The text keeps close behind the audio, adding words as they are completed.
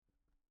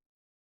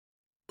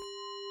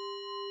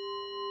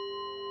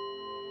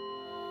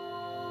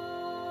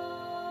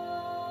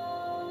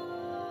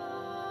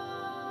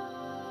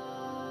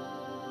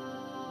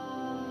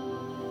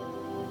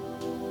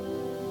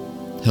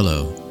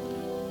Hello,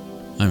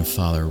 I'm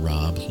Father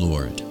Rob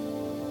Lord.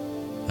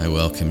 I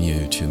welcome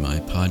you to my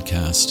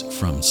podcast,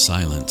 From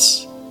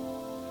Silence,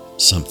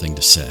 Something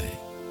to Say.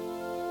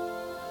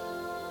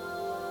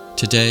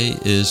 Today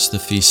is the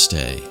feast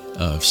day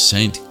of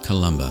Saint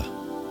Columba,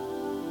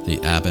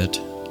 the Abbot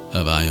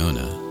of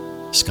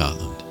Iona,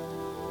 Scotland.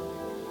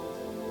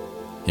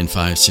 In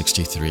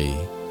 563,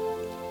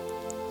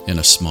 in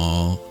a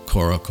small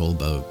coracle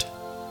boat,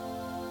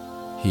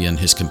 he and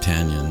his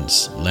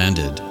companions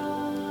landed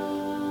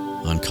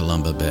on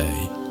Columba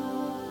Bay,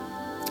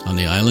 on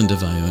the island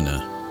of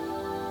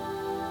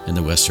Iona, in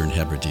the Western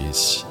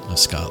Hebrides of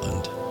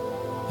Scotland,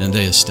 and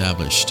they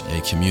established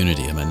a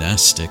community, a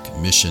monastic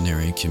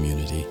missionary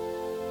community,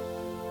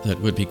 that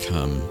would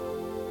become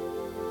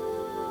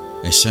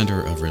a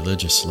center of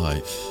religious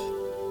life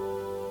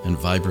and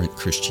vibrant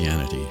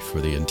Christianity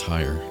for the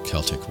entire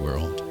Celtic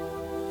world.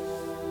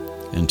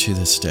 And to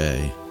this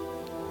day,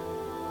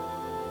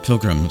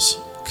 pilgrims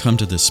come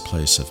to this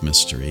place of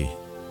mystery,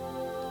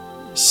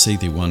 see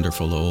the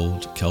wonderful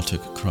old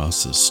Celtic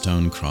crosses,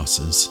 stone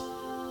crosses,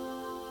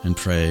 and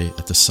pray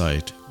at the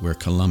site where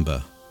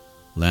Columba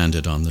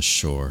landed on the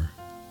shore,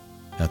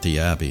 at the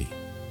abbey,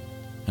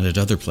 and at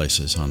other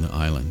places on the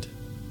island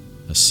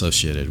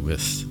associated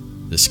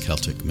with this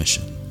Celtic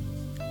mission.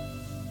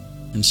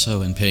 And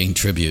so, in paying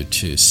tribute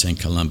to St.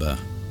 Columba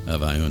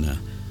of Iona,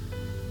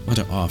 I want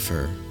to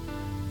offer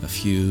a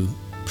few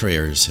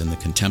prayers in the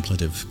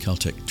contemplative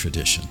Celtic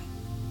tradition.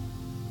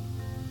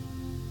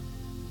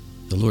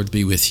 The Lord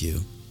be with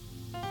you.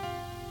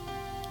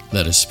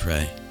 Let us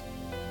pray.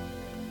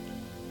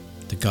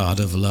 The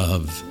God of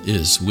love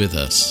is with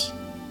us.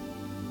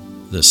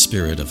 The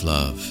Spirit of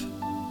love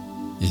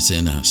is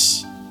in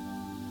us.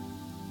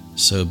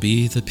 So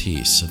be the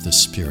peace of the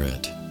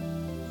Spirit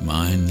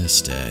mine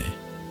this day.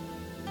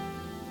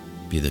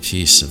 Be the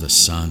peace of the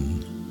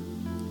Son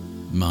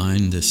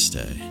mine this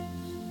day.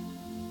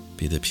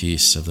 Be the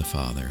peace of the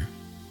Father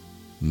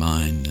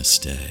mine this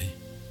day.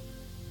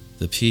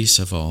 The peace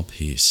of all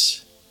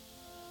peace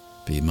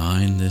be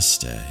mine this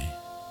day.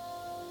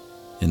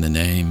 In the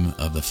name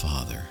of the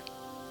Father,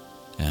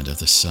 and of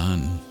the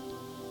Son,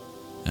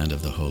 and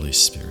of the Holy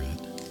Spirit.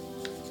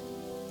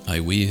 I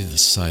weave a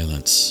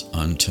silence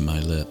unto my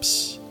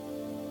lips.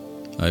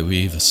 I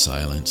weave a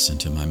silence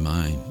into my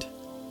mind.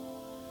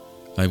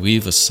 I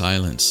weave a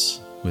silence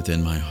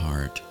within my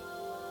heart.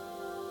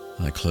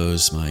 I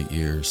close my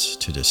ears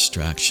to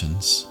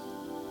distractions.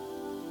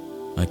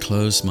 I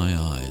close my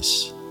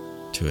eyes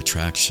to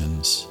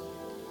attractions.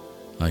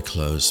 I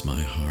close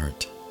my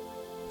heart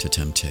to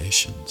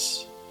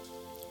temptations.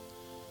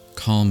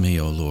 Calm me,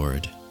 O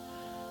Lord,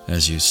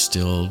 as you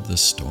stilled the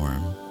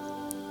storm.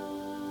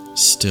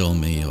 Still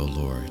me, O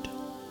Lord.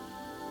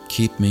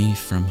 Keep me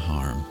from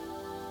harm.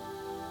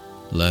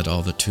 Let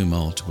all the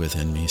tumult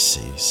within me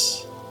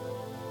cease.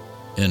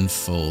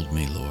 Enfold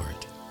me,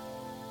 Lord,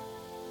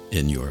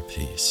 in your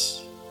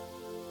peace.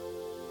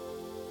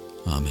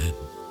 Amen.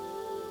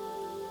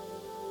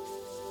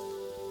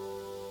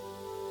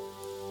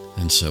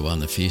 And so on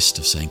the feast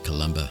of St.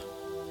 Columba,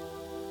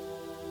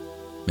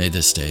 may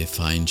this day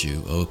find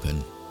you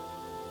open,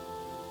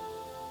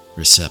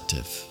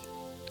 receptive,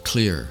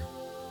 clear,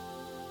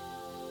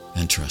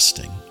 and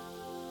trusting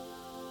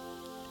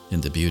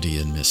in the beauty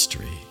and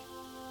mystery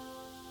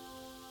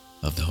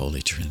of the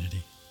Holy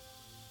Trinity.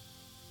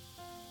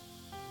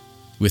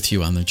 With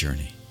you on the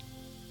journey,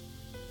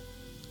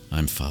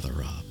 I'm Father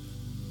Rob.